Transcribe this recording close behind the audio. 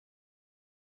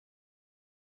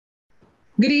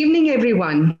Good evening,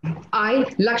 everyone. I,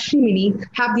 Lakshmi Mini,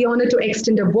 have the honor to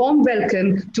extend a warm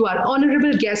welcome to our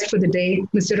honorable guest for the day,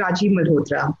 Mr. Rajiv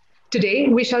Malhotra. Today,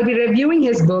 we shall be reviewing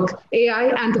his book, AI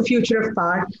and the Future of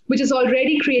Power, which is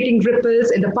already creating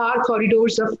ripples in the power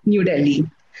corridors of New Delhi.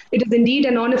 It is indeed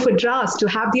an honor for Dras to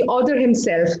have the author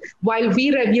himself while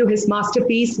we review his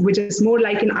masterpiece, which is more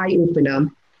like an eye opener.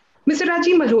 Mr.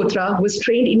 Rajiv Malhotra was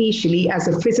trained initially as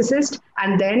a physicist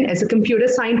and then as a computer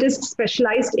scientist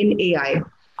specialized in AI.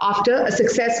 After a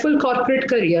successful corporate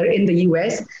career in the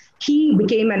US, he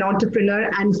became an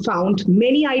entrepreneur and found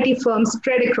many IT firms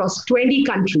spread across 20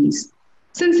 countries.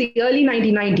 Since the early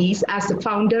 1990s, as the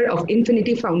founder of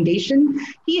Infinity Foundation,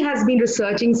 he has been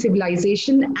researching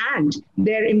civilization and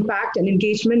their impact and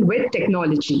engagement with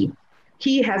technology.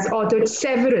 He has authored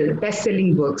several best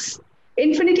selling books.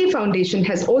 Infinity Foundation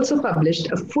has also published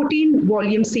a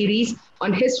 14-volume series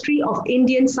on history of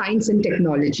Indian science and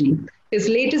technology. His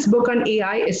latest book on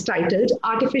AI is titled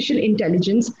Artificial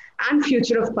Intelligence and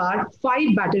Future of Power: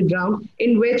 Five Battleground,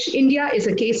 in which India is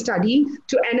a case study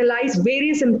to analyze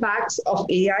various impacts of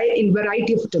AI in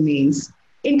variety of domains.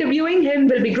 Interviewing him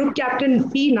will be Group Captain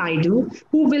P. Naidu,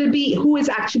 who is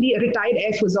actually a retired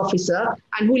Air Force officer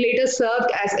and who later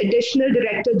served as Additional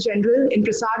Director General in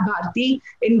Prasar Bharati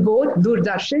in both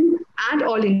Doordarshan and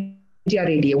All India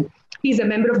Radio. He is a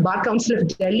member of Bar Council of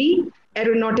Delhi,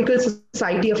 Aeronautical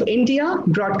Society of India,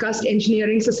 Broadcast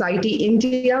Engineering Society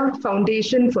India,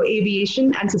 Foundation for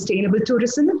Aviation and Sustainable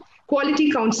Tourism,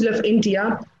 Quality Council of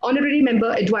India, Honorary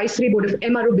Member Advisory Board of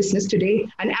MRO Business Today,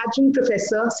 and Adjunct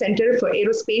Professor, Center for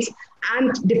Aerospace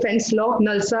and Defense Law,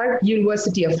 Nalsar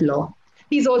University of Law.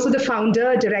 He's also the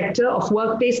founder, director of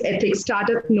workplace ethics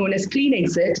startup known as Clean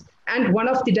Exit, and one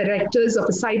of the directors of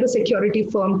a cybersecurity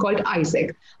firm called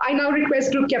ISEC. I now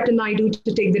request Group Captain Naidu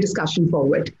to take the discussion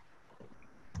forward.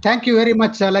 Thank you very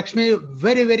much, Lakshmi.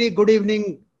 Very, very good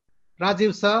evening,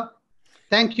 Rajiv sir.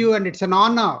 Thank you, and it's an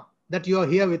honor that you are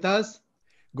here with us.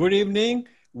 Good evening.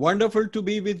 Wonderful to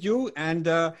be with you. And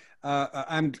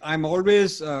I'm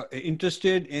always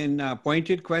interested in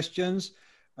pointed questions,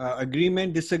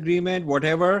 agreement, disagreement,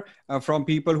 whatever, from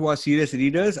people who are serious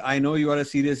readers. I know you are a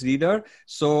serious reader,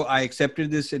 so I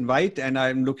accepted this invite and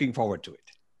I'm looking forward to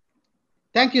it.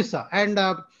 Thank you, sir. And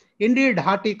indeed,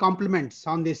 hearty compliments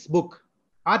on this book,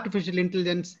 Artificial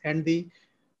Intelligence and the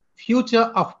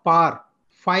Future of Power: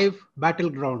 Five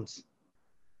Battlegrounds.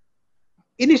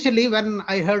 Initially, when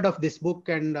I heard of this book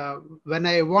and when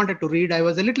I wanted to read, I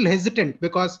was a little hesitant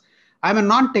because I'm a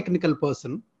non-technical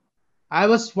person. I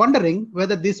was wondering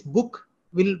whether this book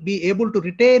will be able to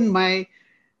retain my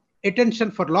attention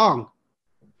for long.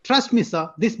 Trust me, sir,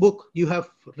 this book you have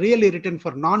really written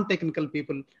for non-technical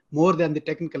people more than the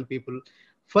technical people.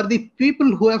 For the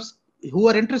people who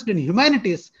are interested in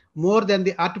humanities more than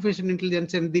the artificial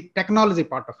intelligence and the technology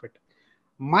part of it.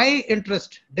 My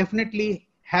interest definitely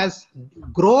has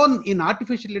grown in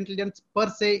artificial intelligence per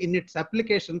se in its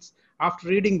applications after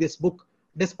reading this book,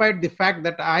 despite the fact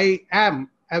that I am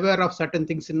aware of certain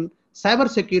things in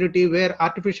cybersecurity where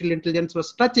artificial intelligence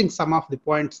was touching some of the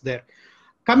points there.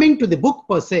 Coming to the book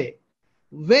per se,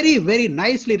 very, very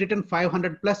nicely written,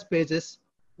 500 plus pages.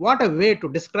 What a way to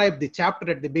describe the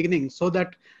chapter at the beginning so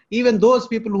that even those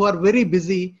people who are very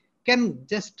busy can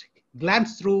just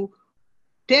glance through,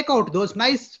 take out those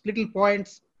nice little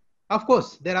points. Of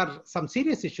course, there are some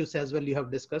serious issues as well you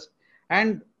have discussed,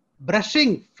 and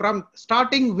brushing from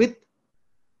starting with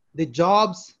the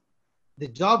jobs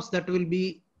that will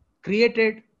be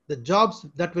created, the jobs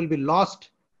that will be lost,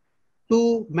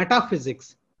 to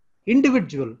metaphysics,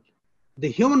 individual, the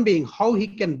human being, how he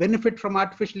can benefit from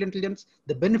artificial intelligence,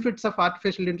 the benefits of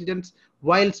artificial intelligence,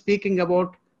 while speaking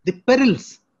about the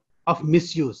perils of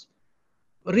misuse.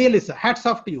 Really, sir, hats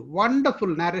off to you. Wonderful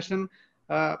narration.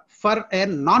 For a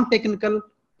non-technical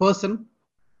person,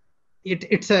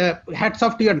 it's a hats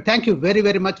off to you, and thank you very,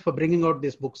 very much for bringing out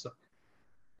this book, sir.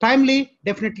 Timely,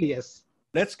 definitely yes.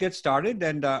 Let's get started,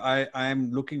 and I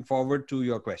am looking forward to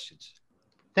your questions.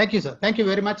 Thank you, sir. Thank you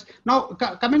very much. Now,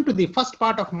 coming to the first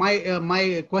part of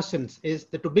my questions is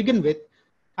that to begin with,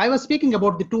 I was speaking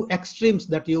about the two extremes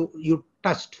that you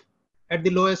touched. At the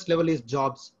lowest level is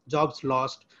jobs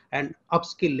lost, and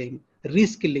upskilling,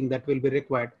 reskilling that will be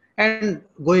required, and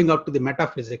going out to the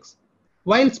metaphysics.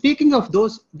 While speaking of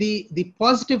those, the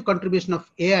positive contribution of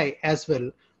AI as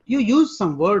well, you use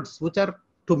some words which are,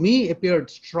 to me, appeared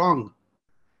strong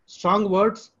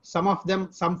words, some of them,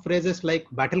 some phrases like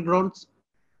battlegrounds,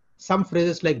 some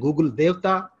phrases like Google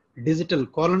Devta, digital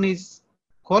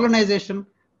colonization.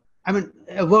 I mean,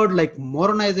 a word like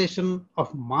moronization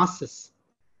of masses,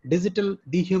 digital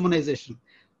dehumanization.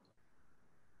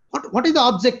 what is the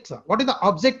object, sir? What is the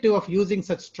objective of using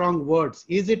such strong words?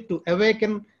 Is it to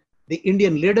awaken the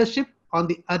Indian leadership on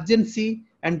the urgency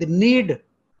and the need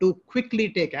to quickly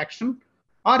take action?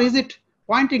 Or is it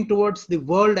pointing towards the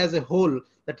world as a whole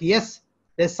that yes,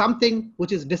 there's something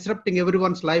which is disrupting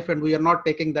everyone's life and we are not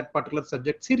taking that particular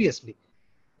subject seriously?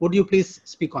 Would you please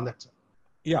speak on that, sir?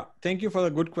 Yeah, thank you for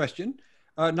the good question.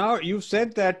 Now, you've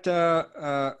said that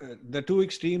the two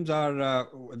extremes are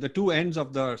the two ends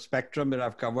of the spectrum that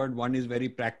I've covered. One is very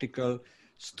practical,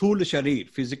 sthul sharir,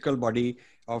 physical body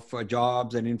of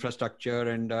jobs and infrastructure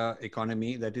and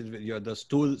economy. That is the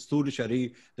sthul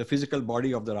sharir, the physical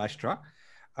body of the Rashtra.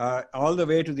 All the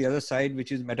way to the other side,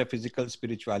 which is metaphysical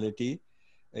spirituality,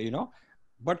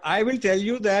 But I will tell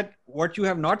you that what you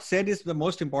have not said is the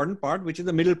most important part, which is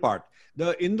the middle part.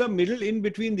 In the middle, in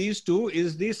between these two,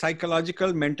 is the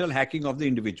psychological mental hacking of the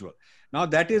individual. Now,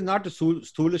 that is not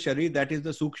sthula sharir, that is the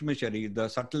sukshma sharir, the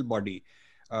subtle body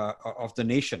of the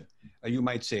nation, you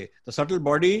might say. The subtle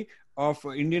body of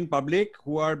Indian public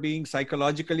who are being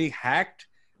psychologically hacked,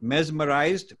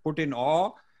 mesmerized, put in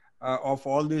awe of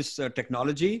all this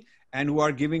technology, and who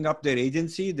are giving up their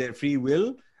agency, their free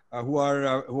will, who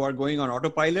are going on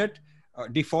autopilot,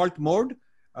 default mode.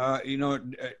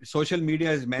 Social media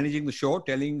is managing the show,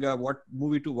 telling what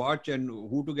movie to watch and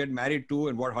who to get married to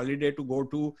and what holiday to go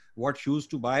to, what shoes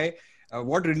to buy,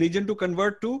 what religion to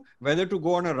convert to, whether to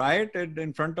go on a riot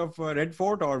in front of Red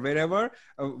Fort or wherever.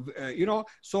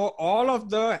 So all of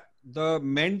the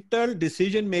mental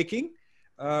decision making,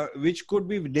 which could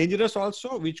be dangerous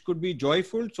also, which could be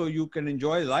joyful, so you can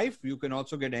enjoy life, you can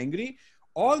also get angry.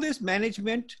 All this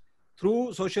management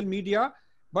through social media,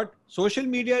 but social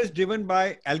media is driven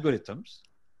by algorithms.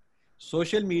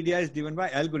 Social media is driven by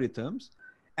algorithms,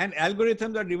 and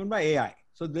algorithms are driven by AI.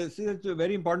 So this is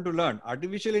very important to learn.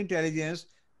 Artificial intelligence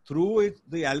through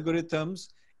the algorithms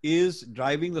is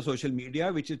driving the social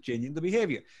media, which is changing the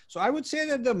behavior. So I would say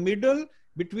that the middle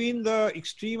between the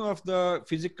extreme of the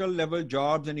physical level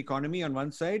jobs and economy on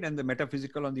one side and the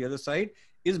metaphysical on the other side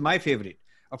is my favorite.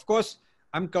 Of course,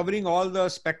 I'm covering all the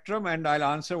spectrum and I'll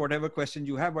answer whatever questions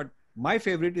you have, but my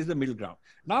favorite is the middle ground.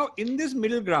 Now, in this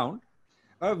middle ground,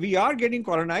 we are getting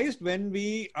colonized when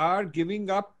we are giving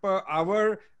up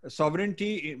our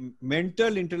sovereignty,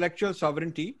 mental, intellectual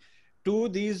sovereignty to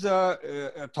these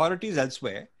authorities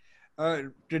elsewhere.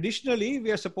 Traditionally,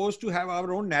 we are supposed to have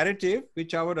our own narrative,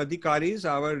 which our adhikaris,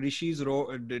 our rishis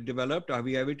developed.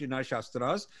 We have it in our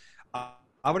shastras.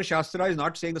 Our Shastra is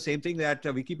not saying the same thing that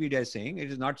Wikipedia is saying. It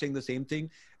is not saying the same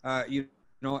thing, that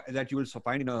you will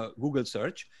find in a Google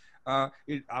search.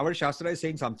 Our Shastra is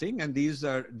saying something, and these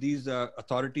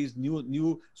authorities,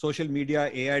 new social media,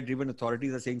 AI-driven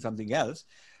authorities are saying something else.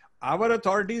 Our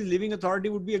authorities, living authority,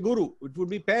 would be a guru. It would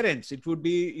be parents. It would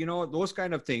be, those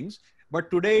kind of things. But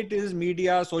today it is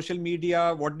media, social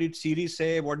media. What did Siri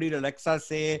say? What did Alexa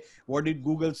say? What did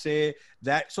Google say?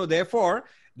 So therefore,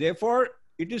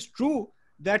 it is true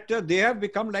that they have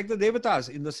become like the Devatas,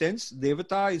 in the sense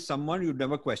Devata is someone you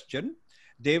never question.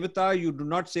 Devata, you do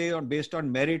not say based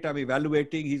on merit, I'm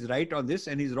evaluating, he's right on this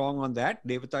and he's wrong on that.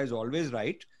 Devata is always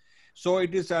right. So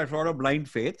it is a sort of blind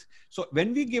faith. So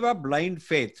when we give up blind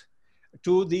faith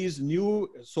to these new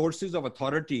sources of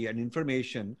authority and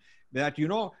information, that,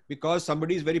 because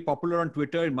somebody is very popular on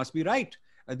Twitter, it must be right.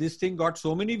 This thing got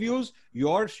so many views,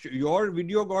 your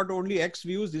video got only X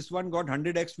views, this one got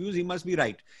 100X views, he must be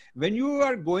right. When you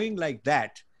are going like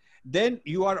that, then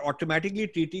you are automatically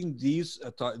treating these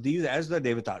as the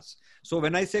Devatas. So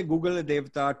when I say Google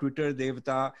Devata, Twitter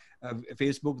Devata,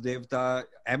 Facebook Devata,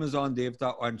 Amazon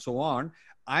Devata, and so on,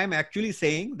 I'm actually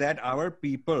saying that our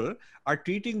people are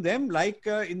treating them like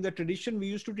in the tradition we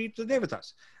used to treat the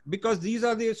Devatas, because these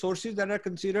are the sources that are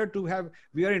considered to have,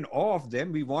 we are in awe of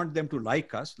them. We want them to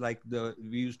like us, like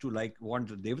we used to want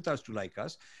the Devatas to like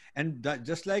us. And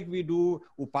just like we do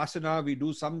Upasana, we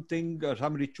do something,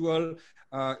 some ritual,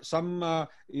 some,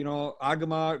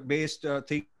 Agama based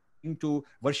thing to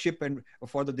worship and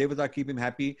for the Devata, keep him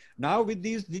happy. Now with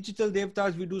these digital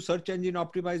Devatas, we do search engine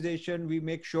optimization. We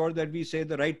make sure that we say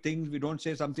the right things. We don't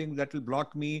say something that will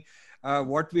block me.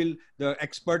 What will the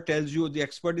expert tells you? The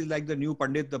expert is like the new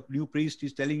Pandit, the new priest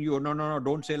is telling you, no,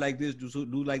 don't say like this,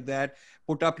 do like that.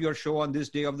 Put up your show on this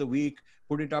day of the week.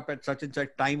 Put it up at such and such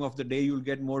time of the day. You'll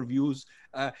get more views.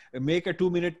 Make a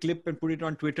 2-minute clip and put it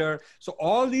on Twitter. So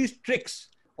all these tricks,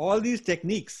 all these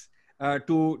techniques,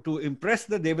 to impress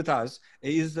the Devatas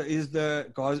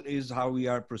is how we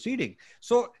are proceeding.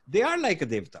 So they are like a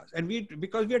Devatas, and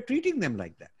because we are treating them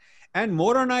like that. And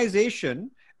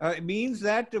moronization means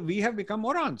that we have become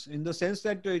morons, in the sense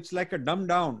that it's like a dumbed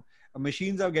down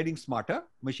machines are getting smarter.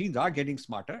 Machines are getting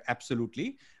smarter,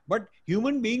 absolutely. But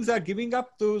human beings are giving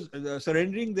up to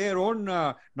surrendering their own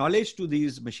knowledge to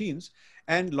these machines.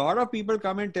 And a lot of people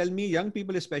come and tell me, young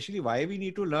people especially, why we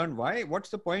need to learn. Why? What's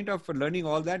the point of learning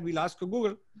all that? We'll ask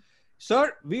Google.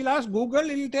 Sir, we'll ask Google.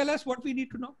 It'll tell us what we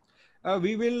need to know.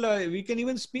 We can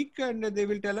even speak and they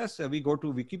will tell us. We go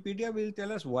to Wikipedia, will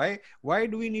tell us why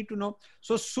do we need to know.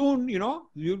 So soon,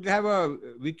 you'll have a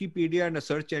Wikipedia and a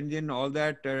search engine, all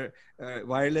that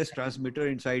wireless transmitter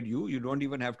inside you. You don't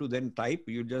even have to then type.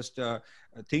 You just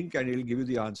think and it'll give you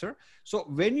the answer. So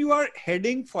when you are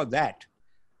heading for that,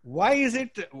 why is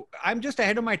it I'm just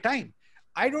ahead of my time?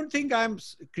 I don't think I'm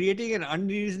creating an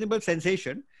unreasonable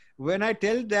sensation when I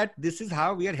tell that this is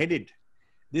how we are headed.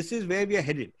 This is where we are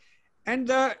headed. And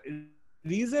the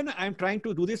reason I'm trying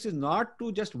to do this is not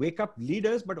to just wake up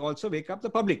leaders, but also wake up the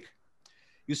public.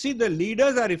 You see, the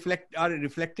leaders are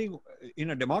reflecting in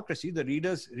a democracy. The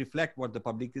leaders reflect what the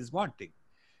public is wanting.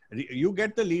 You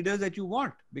get the leaders that you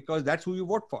want because that's who you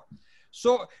vote for.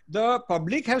 So the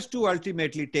public has to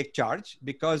ultimately take charge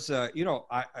because, the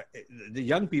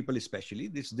young people especially,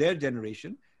 this is their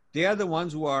generation. They are the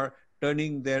ones who are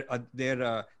turning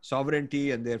their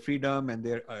sovereignty and their freedom and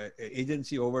their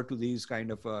agency over to these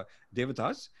kind of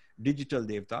devatas, digital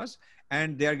devatas,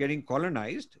 and they are getting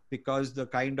colonized because the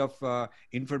kind of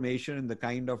information and the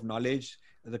kind of knowledge,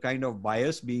 the kind of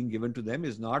bias being given to them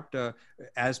is not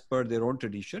as per their own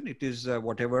tradition. It is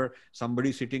whatever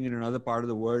somebody sitting in another part of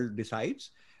the world decides.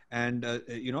 And,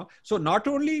 so not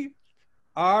only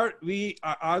are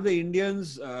the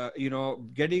Indians,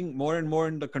 getting more and more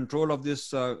in the control of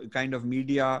this kind of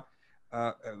media,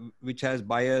 which has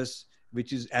bias,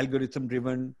 which is algorithm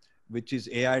driven, which is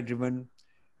AI driven.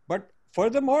 But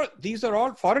furthermore, these are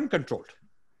all foreign controlled.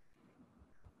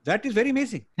 That is very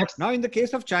amazing. Yes. Now, in the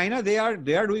case of China, they are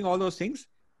doing all those things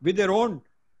with their own,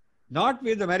 not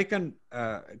with American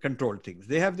controlled things.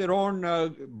 They have their own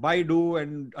Baidu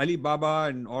and Alibaba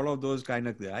and all of those kind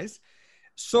of guys.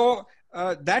 So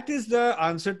that is the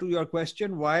answer to your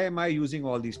question. Why am I using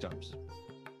all these terms?